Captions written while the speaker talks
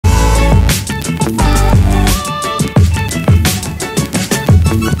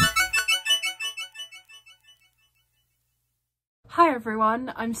Hi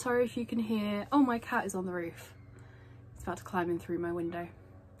everyone, I'm sorry if you can hear, oh my cat is on the roof. It's about to climb in through my window.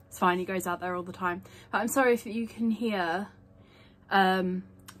 It's fine, he goes out there all the time. But I'm sorry if you can hear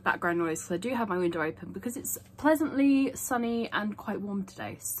background noise because I do have my window open because it's pleasantly sunny and quite warm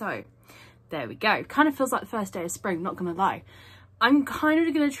today. So there we go. Kind of feels like the first day of spring, not gonna lie. I'm kind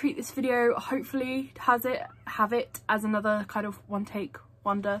of gonna treat this video, hopefully have it as another kind of one take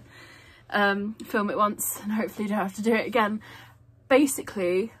wonder. Film it once and hopefully don't have to do it again.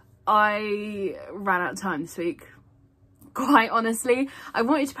 Basically, I ran out of time this week, quite honestly. I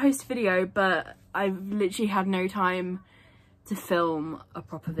wanted to post a video, but I've literally had no time to film a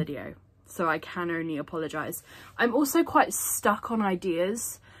proper video, so I can only apologise. I'm also quite stuck on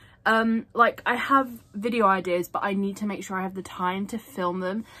ideas. Like, I have video ideas, but I need to make sure I have the time to film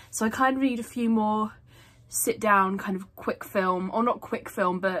them, so I kind of need a few more sit down kind of quick film, or not quick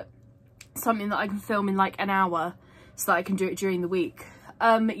film, but something that I can film in like an hour so that I can do it during the week.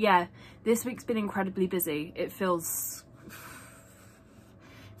 Yeah, this week's been incredibly busy. I feel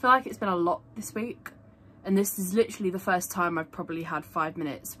like it's been a lot this week, and this is literally the first time I've probably had 5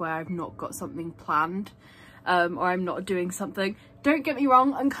 minutes where I've not got something planned, or I'm not doing something. Don't get me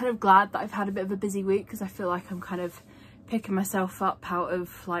wrong, I'm kind of glad that I've had a bit of a busy week because I feel like I'm kind of picking myself up out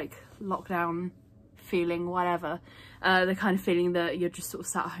of like lockdown feeling, whatever, the kind of feeling that you're just sort of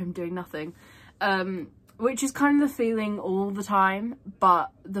sat at home doing nothing, which is kind of the feeling all the time.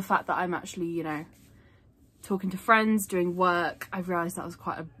 But the fact that I'm actually, you know, talking to friends, doing work, I realised that was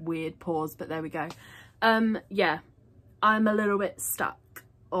quite a weird pause, but there we go. Yeah, I'm a little bit stuck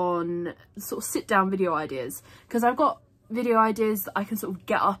on sort of sit down video ideas because I've got video ideas that I can sort of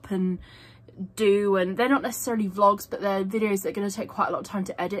get up and do, and they're not necessarily vlogs, but they're videos that are going to take quite a lot of time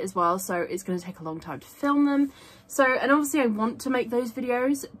to edit as well, so it's going to take a long time to film them. So, and obviously I want to make those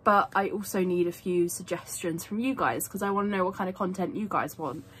videos, but I also need a few suggestions from you guys because I want to know what kind of content you guys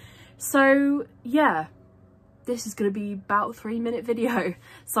want. So yeah, this is going to be about a 3-minute video,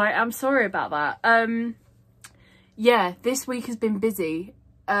 so I'm sorry about that. Yeah, this week has been busy,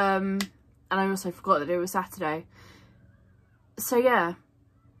 and I also forgot that it was Saturday, so yeah,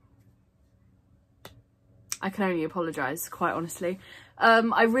 I can only apologise, quite honestly. I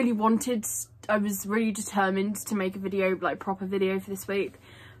was really determined to make a video, like proper video for this week,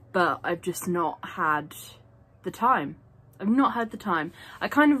 but I've just not had the time. I've not had the time. I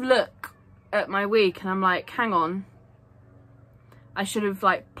kind of look at my week and I'm like, hang on, I should have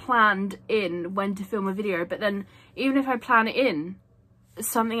like planned in when to film a video, but then even if I plan it in,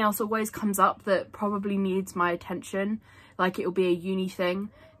 something else always comes up that probably needs my attention. Like, it'll be a uni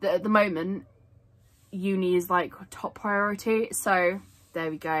thing that at the moment, uni is like top priority. So there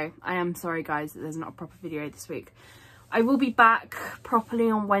we go. I am sorry guys that there's not a proper video this week. I will be back properly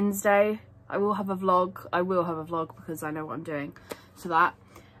on Wednesday. I will have a vlog. I will have a vlog because I know what I'm doing for that.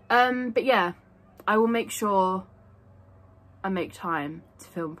 But yeah, I will make sure I make time to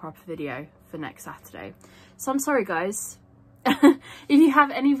film a proper video for next Saturday. So I'm sorry guys. If you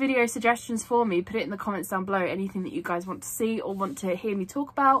have any video suggestions for me, put it in the comments down below. Anything that you guys want to see or want to hear me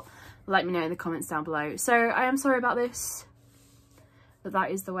talk about, let me know in the comments down below. So I am sorry about this, but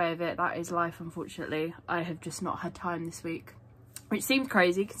that is the way of it. That is life, unfortunately. I have just not had time this week, which seems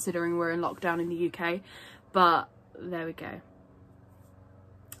crazy considering we're in lockdown in the UK, but there we go.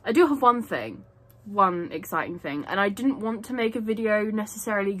 I do have one exciting thing, and I didn't want to make a video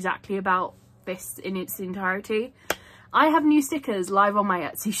necessarily exactly about this in its entirety. I have new stickers live on my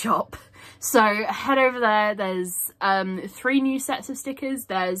Etsy shop, so head over there. There's 3 new sets of stickers.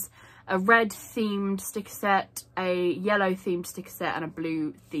 There's a red themed sticker set, a yellow themed sticker set, and a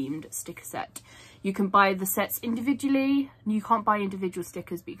blue themed sticker set. You can buy the sets individually. You can't buy individual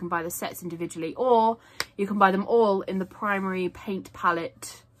stickers, but you can buy the sets individually, or you can buy them all in the primary paint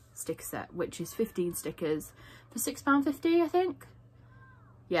palette sticker set, which is 15 stickers for £6.50, I think.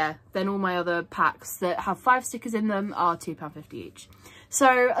 Yeah, then all my other packs that have 5 stickers in them are £2.50 each.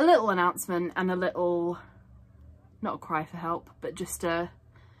 So a little announcement and a little, not a cry for help, but just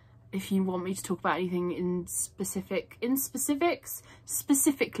if you want me to talk about anything specifically,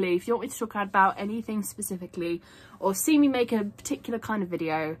 if you want me to talk about anything specifically or see me make a particular kind of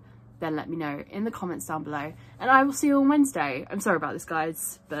video, then let me know in the comments down below. And I will see you on Wednesday. I'm sorry about this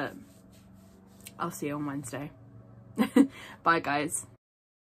guys, but I'll see you on Wednesday. Bye guys.